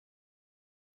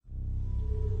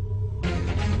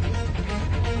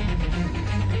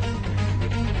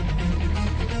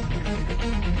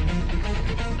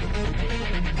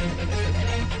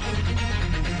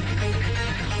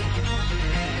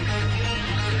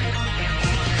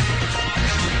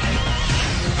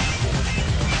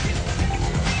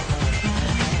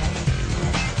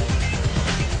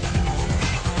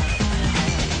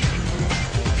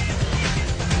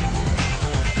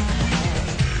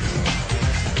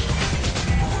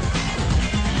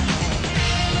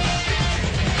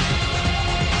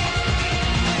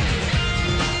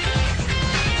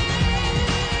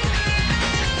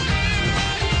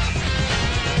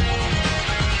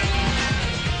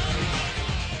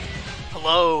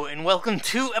Hello, and welcome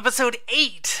to episode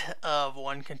 8 of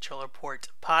One Controller Port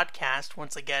podcast.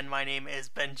 Once again, my name is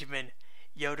Benjamin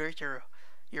Yoder,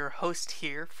 your host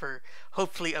here for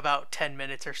hopefully about 10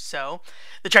 minutes or so.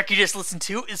 The track you just listened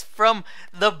to is from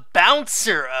The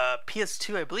Bouncer, a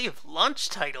PS2, I believe, launch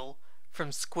title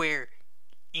from Square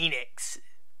Enix,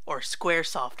 or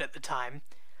Squaresoft at the time.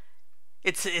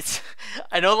 It's.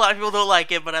 I know a lot of people don't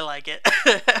like it, but I like it.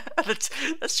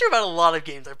 That's true about a lot of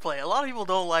games I play. A lot of people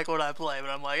don't like what I play,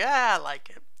 but I'm like, I like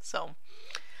it. So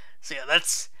yeah,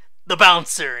 that's The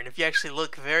Bouncer. And if you actually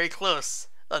look very close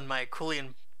on my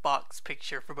Coolian box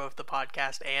picture for both the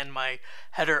podcast and my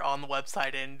header on the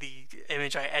website and the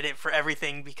image I edit for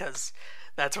everything, because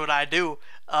that's what I do,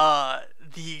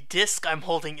 the disc I'm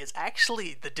holding is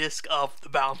actually the disc of The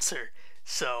Bouncer.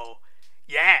 So,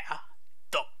 yeah.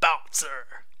 The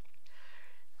Bouncer.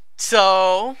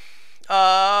 So,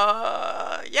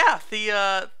 I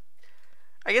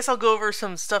guess I'll go over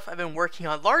some stuff I've been working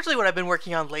on. Largely what I've been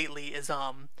working on lately is,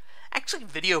 actually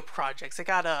video projects. I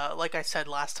got like I said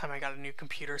last time, I got a new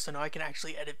computer, so now I can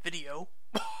actually edit video.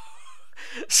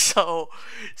 So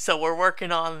we're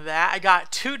working on that. I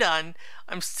got 2 done.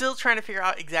 I'm still trying to figure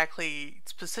out exactly,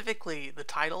 specifically the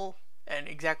title, and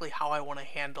exactly how I want to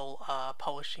handle,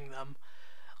 publishing them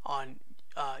on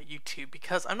YouTube,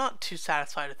 because I'm not too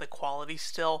satisfied with the quality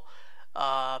still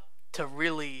to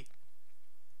really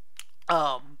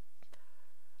kind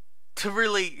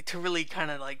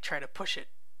of like try to push it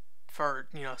for,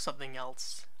 something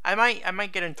else. I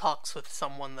might get in talks with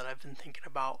someone that I've been thinking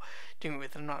about doing it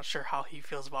with. I'm not sure how he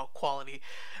feels about quality,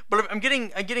 but I'm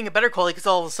getting a better quality because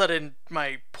all of a sudden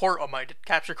my port on my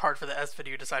capture card for the S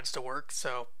video decides to work.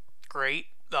 So great.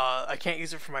 I can't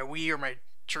use it for my Wii or my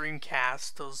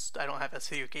Dreamcast. Those, I don't have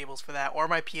S-Video cables for that, or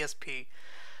my PSP.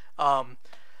 But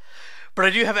I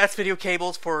do have S-Video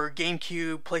cables for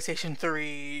GameCube, PlayStation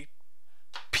 3,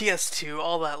 PS2,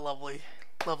 all that lovely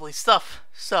stuff.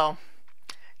 So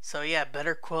yeah,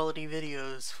 better quality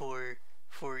videos for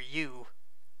you,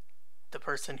 the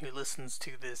person who listens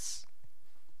to this,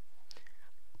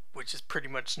 which is pretty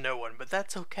much no one, but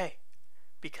that's okay,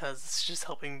 because it's just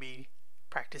helping me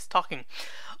practice talking.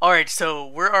 Alright, so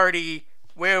we're already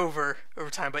way over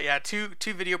time, but yeah, two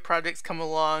video projects come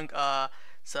along,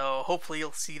 so hopefully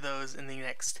you'll see those in the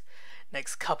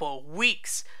next couple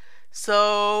weeks.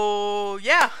 So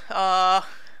yeah,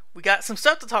 we got some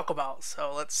stuff to talk about,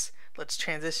 so let's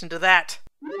transition to that.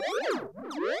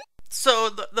 So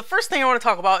the first thing I want to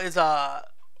talk about is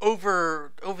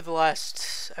over the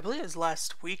last, I believe it was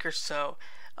last week or so,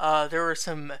 there were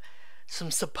some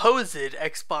supposed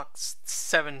Xbox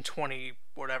 720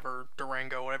 whatever,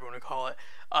 Durango, whatever you want to call it,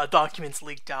 documents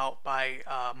leaked out by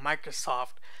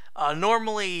Microsoft.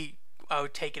 Normally, I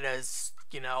would take it as,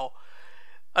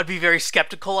 I'd be very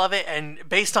skeptical of it, and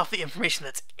based off the information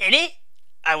that's in it,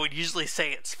 I would usually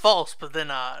say it's false, but then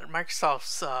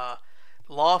Microsoft's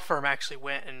law firm actually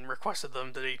went and requested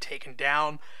them to be taken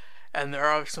down, and there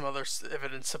are some other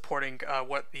evidence supporting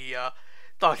what the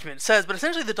document says, but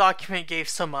essentially the document gave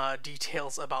some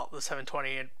details about the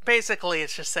 720, and basically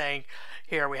it's just saying,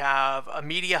 here we have a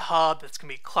media hub that's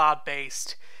going to be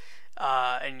cloud-based,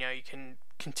 and you can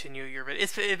continue your video.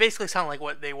 It basically sounded like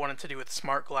what they wanted to do with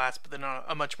Smart Glass, but then on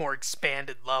a much more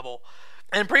expanded level.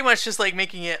 And pretty much just like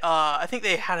making it, I think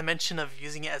they had a mention of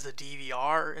using it as a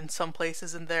DVR in some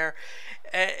places in there.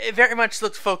 It very much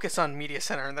looks focused on Media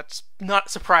Center, and that's not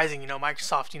surprising.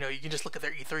 Microsoft, you can just look at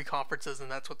their E3 conferences, and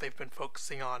that's what they've been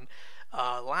focusing on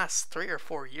last 3 or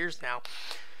 4 years now.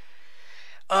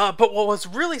 But what was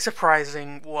really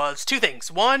surprising was 2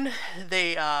 things. One,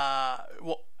 they have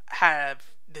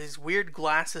this weird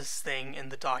glasses thing in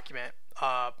the document,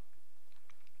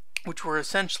 which were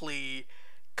essentially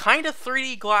kind of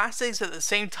 3D glasses. At the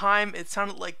same time, it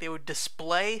sounded like they would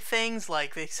display things,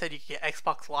 like they said you could get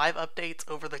Xbox Live updates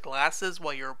over the glasses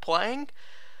while you were playing,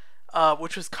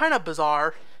 which was kind of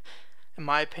bizarre, in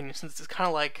my opinion, since it's kind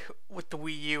of like with the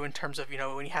Wii U in terms of,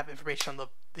 when you have information on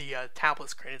the tablet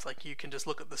screen, it's like you can just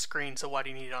look at the screen, so why do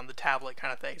you need it on the tablet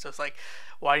kind of thing. So it's like,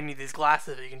 why do you need these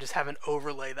glasses if you can just have an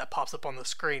overlay that pops up on the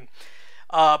screen?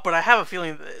 But I have a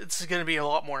feeling that it's going to be a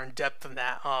lot more in depth than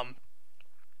that.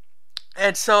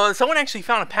 And so someone actually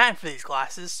found a patent for these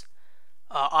glasses,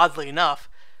 oddly enough,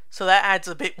 so that adds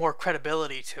a bit more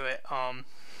credibility to it. I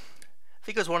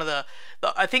think it was one of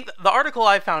I think the article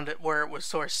I found it where it was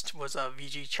sourced was a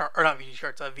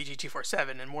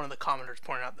VG247, and one of the commenters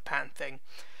pointed out the patent thing.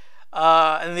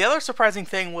 And the other surprising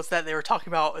thing was that they were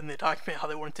talking about in the document how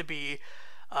they wanted to be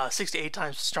 6 to 8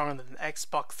 times stronger than the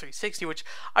Xbox 360, which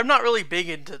I'm not really big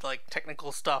into like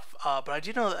technical stuff, but I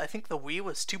do know that I think the Wii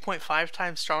was 2.5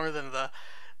 times stronger than the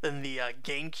than the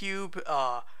GameCube.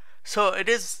 So it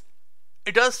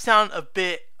does sound a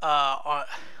bit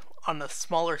on the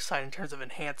smaller side in terms of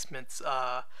enhancements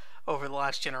over the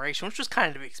last generation, which was kind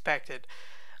of to be expected,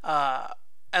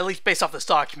 at least based off this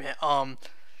document. And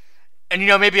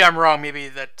maybe I'm wrong. Maybe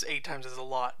that 8 times is a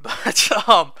lot,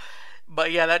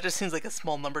 but yeah, that just seems like a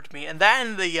small number to me. And that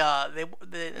in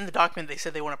in the document they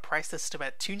said they want to price this system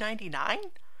at $299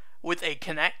 with a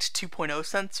Kinect 2.0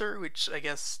 sensor, which I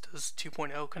guess does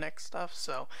 2.0 Kinect stuff.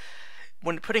 So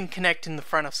when putting Kinect in the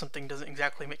front of something doesn't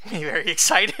exactly make me very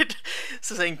excited.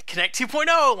 So saying Kinect 2.0,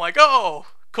 I'm like, oh,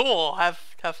 cool, have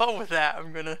fun with that.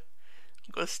 I'm gonna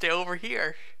stay over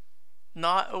here,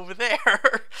 not over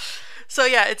there. So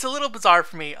yeah, it's a little bizarre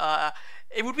for me.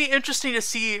 It would be interesting to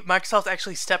see Microsoft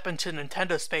actually step into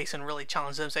Nintendo space and really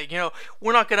challenge them, say,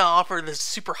 we're not gonna offer this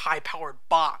super high-powered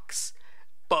box,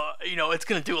 but it's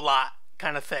gonna do a lot,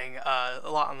 kind of thing. A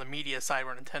lot on the media side,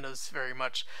 where Nintendo's very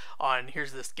much on,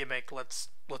 here's this gimmick, let's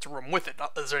run with it.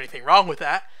 Not that there's anything wrong with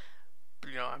that.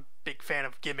 I'm a big fan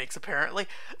of gimmicks, apparently.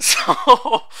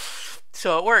 So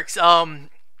it works. So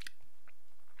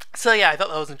yeah, I thought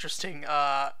that was interesting.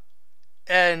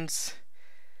 And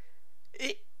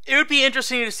it would be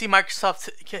interesting to see Microsoft,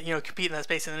 compete in that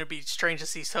space, and then it'd be strange to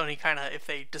see Sony kind of, if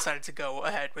they decided to go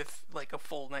ahead with like a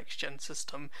full next gen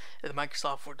system, if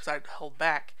Microsoft would decide to hold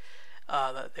back,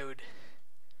 that they would.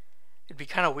 It'd be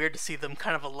kind of weird to see them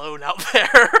kind of alone out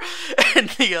there, and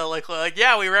the like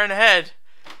yeah, we ran ahead.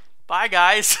 Bye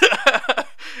guys,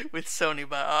 with Sony.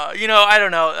 But I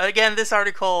don't know. Again, this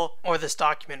article, or this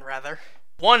document rather,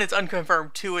 1, it's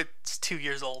unconfirmed. 2, it's 2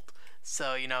 years old.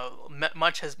 So,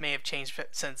 much may have changed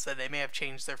since then. They may have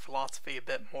changed their philosophy a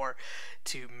bit more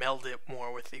to meld it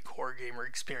more with the core gamer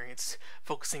experience,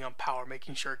 focusing on power,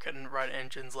 making sure it can run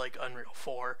engines like Unreal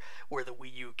 4, where the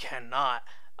Wii U cannot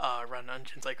run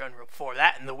engines like Unreal 4.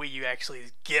 That and the Wii U actually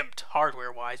is gimped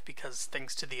hardware-wise, because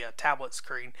thanks to the tablet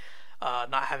screen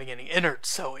not having any innards,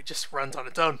 so it just runs on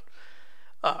its own.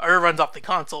 Or it runs off the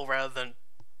console rather than,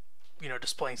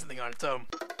 displaying something on its own.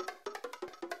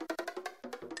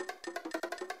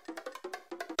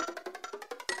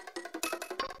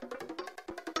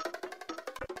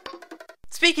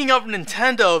 Speaking of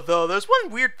Nintendo, though, there's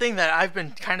one weird thing that I've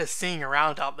been kind of seeing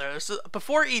around out there. So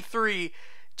before E3,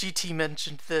 GT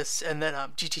mentioned this, and then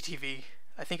GTTV,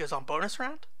 I think it was on Bonus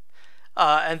Round,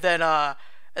 and then I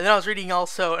was reading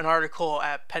also an article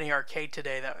at Penny Arcade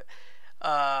today that,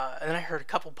 and then I heard a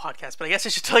couple podcasts, but I guess I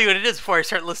should tell you what it is before I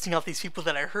start listing out these people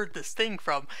that I heard this thing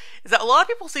from, is that a lot of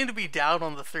people seem to be down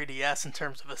on the 3DS in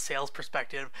terms of a sales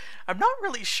perspective. I'm not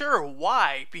really sure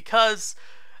why, because,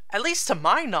 at least to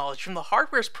my knowledge, from the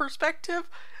hardware's perspective,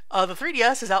 the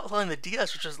 3DS is outselling the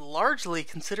DS, which is largely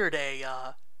considered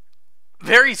a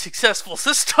very successful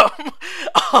system.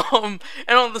 And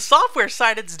on the software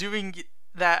side, it's doing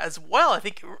that as well. I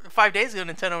think 5 days ago,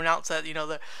 Nintendo announced that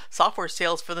the software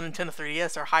sales for the Nintendo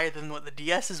 3DS are higher than what the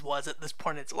DS's was at this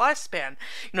point in its lifespan.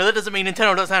 That doesn't mean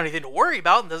Nintendo doesn't have anything to worry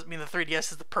about. It doesn't mean the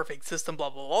 3DS is the perfect system.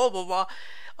 Blah blah blah blah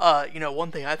blah.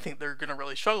 One thing I think they're gonna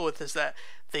really struggle with is that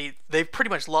they've pretty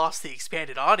much lost the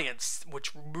expanded audience,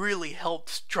 which really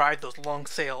helped drive those long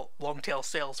tail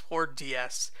sales for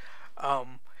DS.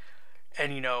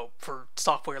 And for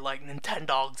software like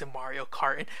Nintendogs and Mario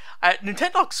Kart, and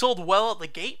Nintendogs sold well at the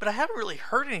gate, but I haven't really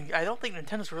heard any. I don't think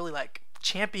Nintendo's really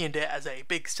championed it as a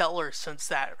big seller since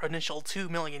that initial 2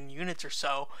 million units or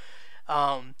so.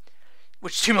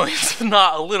 Which 2 million is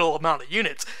not a little amount of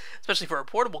units, especially for a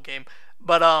portable game.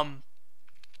 But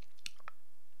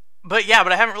yeah,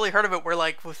 but I haven't really heard of it where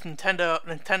with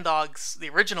Nintendogs, the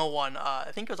original one,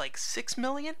 I think it was 6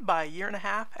 million by a year and a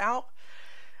half out.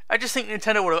 I just think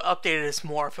Nintendo would have updated this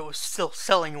more if it was still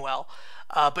selling well.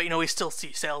 But we still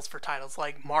see sales for titles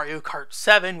like Mario Kart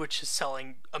 7, which is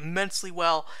selling immensely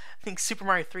well. I think Super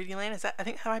Mario 3D Land I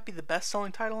think that might be the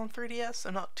best-selling title on 3DS.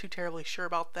 I'm not too terribly sure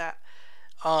about that.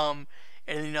 And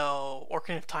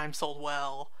Ocarina of Time sold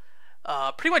well.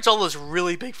 Pretty much all those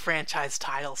really big franchise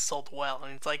titles sold well,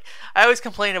 and it's I always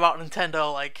complain about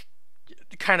Nintendo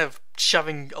kind of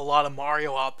shoving a lot of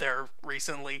Mario out there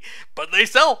recently, but they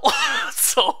sell.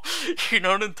 So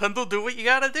Nintendo, do what you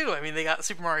gotta do. I mean, they got New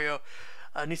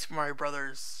Super Mario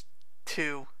Brothers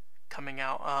 2 coming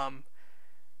out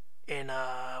in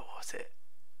what was it?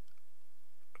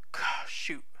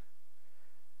 Shoot.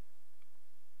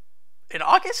 In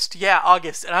August? Yeah,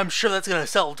 August, and I'm sure that's gonna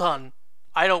sell a ton.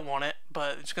 I don't want it,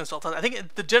 but it's gonna sell a ton. I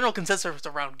think the general consensus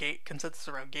around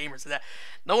gamers is that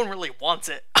no one really wants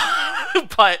it,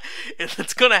 but if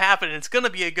it's gonna happen, it's gonna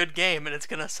be a good game, and it's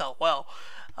gonna sell well.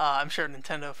 I'm sure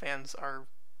Nintendo fans are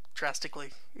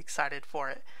drastically excited for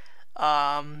it.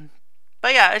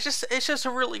 But yeah, it's just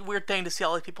a really weird thing to see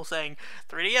all these people saying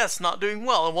 3DS not doing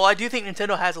well. And while I do think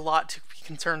Nintendo has a lot to be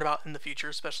concerned about in the future,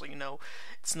 especially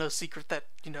it's no secret that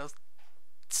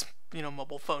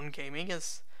mobile phone gaming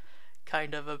is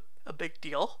kind of a big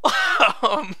deal.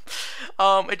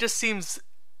 um, it just seems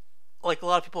like a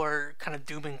lot of people are kind of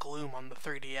doom and gloom on the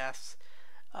 3DS.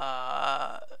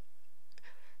 Uh,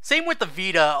 Same with the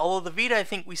Vita, although the Vita, I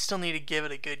think we still need to give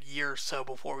it a good year or so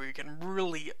before we can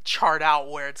really chart out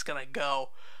where it's gonna go.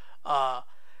 Uh,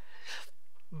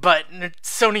 but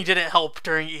Sony didn't help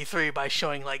during E3 by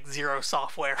showing like zero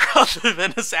software other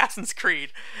than Assassin's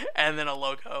Creed and then a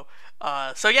logo.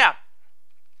 So yeah,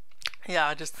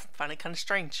 I just find it kind of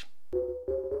strange.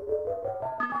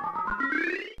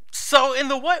 So in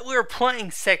the what we're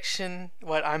playing section,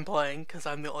 what I'm playing, because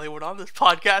I'm the only one on this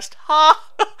podcast,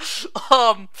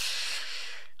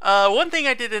 one thing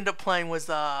I did end up playing was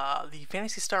the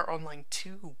Phantasy Star Online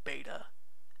 2 beta,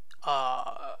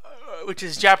 which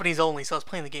is Japanese only, so I was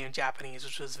playing the game in Japanese,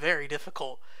 which was very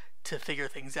difficult to figure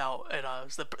things out. And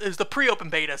it was the pre-open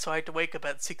beta, so I had to wake up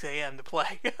at 6 a.m. to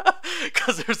play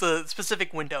because there's a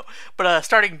specific window. But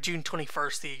starting June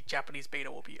 21st, the Japanese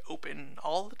beta will be open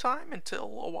all the time until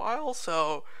a while.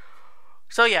 So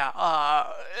yeah,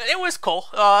 it was cool.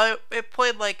 It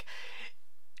played like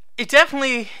it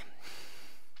definitely.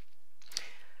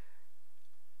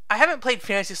 I haven't played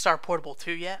Phantasy Star Portable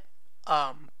 2 yet,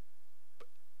 and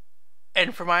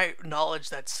from my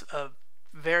knowledge, that's a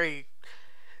very.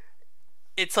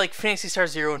 It's like Phantasy Star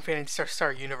Zero and Phantasy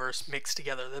Star Universe mixed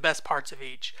together, the best parts of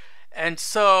each. And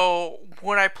so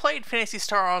when I played Phantasy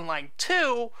Star Online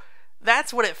 2,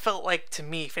 that's what it felt like to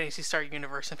me, Phantasy Star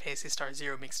Universe and Phantasy Star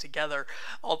Zero mixed together,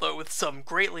 although with some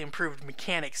greatly improved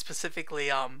mechanics,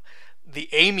 specifically the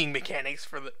aiming mechanics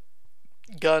for the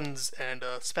guns and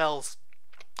spells.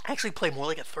 I actually play more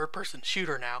like a third-person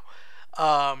shooter now.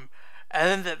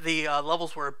 And then the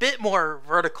levels were a bit more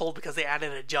vertical because they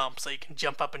added a jump, so you can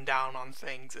jump up and down on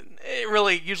things. And it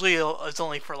really, usually it's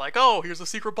only for like, oh, here's a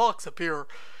secret box up here.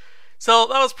 So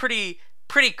that was pretty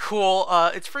cool.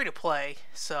 It's free to play,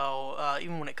 so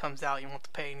even when it comes out, you won't have to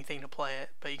pay anything to play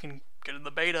it. But you can get in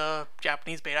the beta,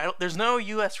 Japanese beta. There's no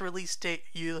U.S. release date.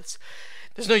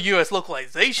 There's no U.S.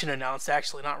 localization announced,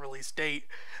 actually, not release date.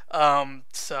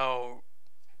 So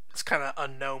it's kind of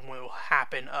unknown what will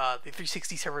happen. The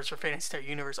 360 servers for Phantasy Star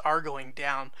Universe are going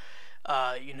down.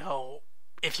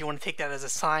 If you want to take that as a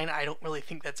sign, I don't really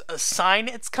think that's a sign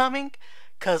it's coming,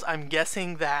 because I'm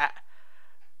guessing that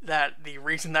the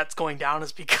reason that's going down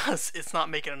is because it's not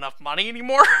making enough money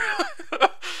anymore.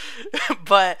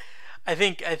 But I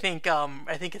think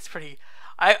it's pretty.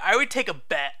 I would take a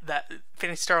bet that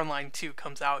Phantasy Star Online 2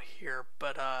 comes out here,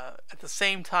 but at the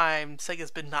same time,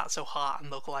 Sega's been not so hot on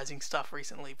localizing stuff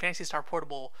recently. Phantasy Star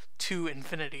Portable 2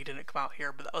 Infinity didn't come out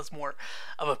here, but that was more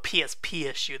of a PSP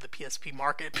issue, the PSP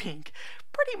market being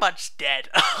pretty much dead.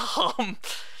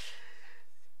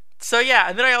 So yeah,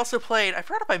 and then I also played, I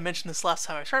forgot if I mentioned this last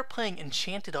time, I started playing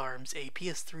Enchanted Arms, a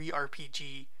PS3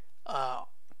 RPG,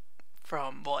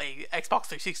 from, well, a Xbox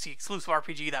 360 exclusive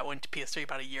RPG that went to PS3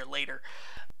 about a year later.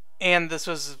 And this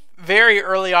was very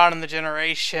early on in the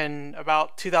generation,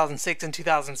 about 2006 and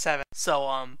 2007.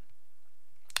 So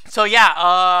yeah,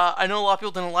 I know a lot of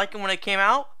people didn't like it when it came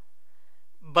out,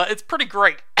 but it's pretty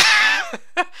great.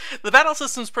 The battle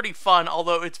system's pretty fun,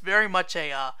 although it's very much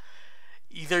a,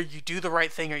 either you do the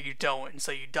right thing or you don't, and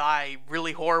so you die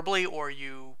really horribly, or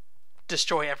you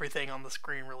destroy everything on the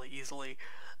screen really easily.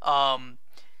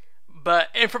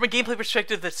 And from a gameplay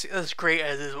perspective, that's as great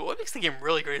as it is. But what makes the game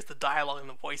really great is the dialogue and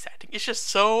the voice acting. It's just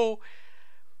so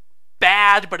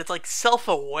bad, but it's like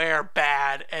self-aware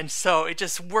bad, and so it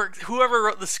just works. Whoever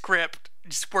wrote the script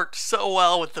just worked so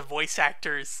well with the voice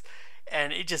actors,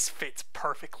 and it just fits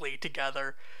perfectly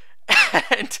together.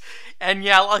 And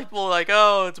yeah, a lot of people are like,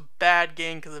 oh, it's a bad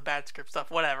game because of bad script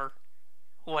stuff. Whatever.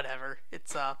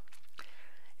 It's a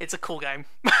cool game.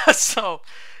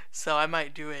 So I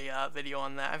might do a video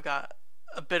on that. I've got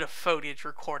a bit of footage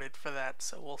recorded for that,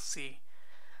 so we'll see.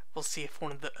 We'll see if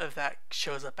that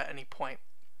shows up at any point.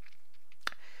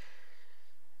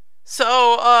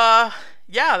 So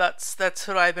yeah, that's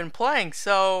what I've been playing.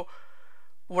 So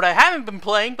what I haven't been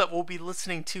playing, but we'll be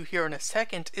listening to here in a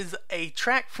second, is a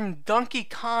track from Donkey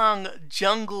Kong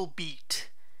Jungle Beat.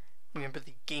 Remember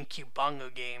the GameCube bongo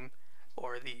game,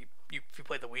 or if you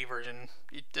played the Wii version,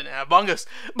 you didn't have bongos,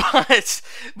 but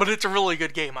it's a really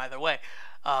good game either way.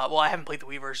 Well, I haven't played the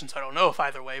Wii version, so I don't know if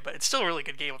either way, but it's still a really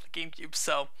good game with the GameCube,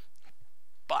 so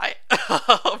bye.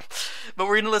 But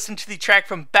we're going to listen to the track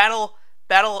from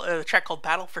the track called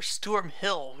Battle for Storm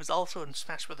Hill, who's also in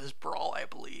Smash Bros. Brawl, I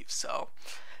believe. So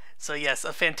yes,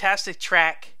 a fantastic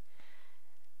track,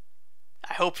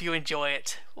 I hope you enjoy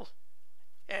it.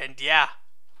 And yeah,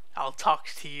 I'll talk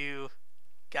to you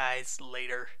guys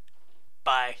later.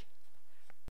 Bye.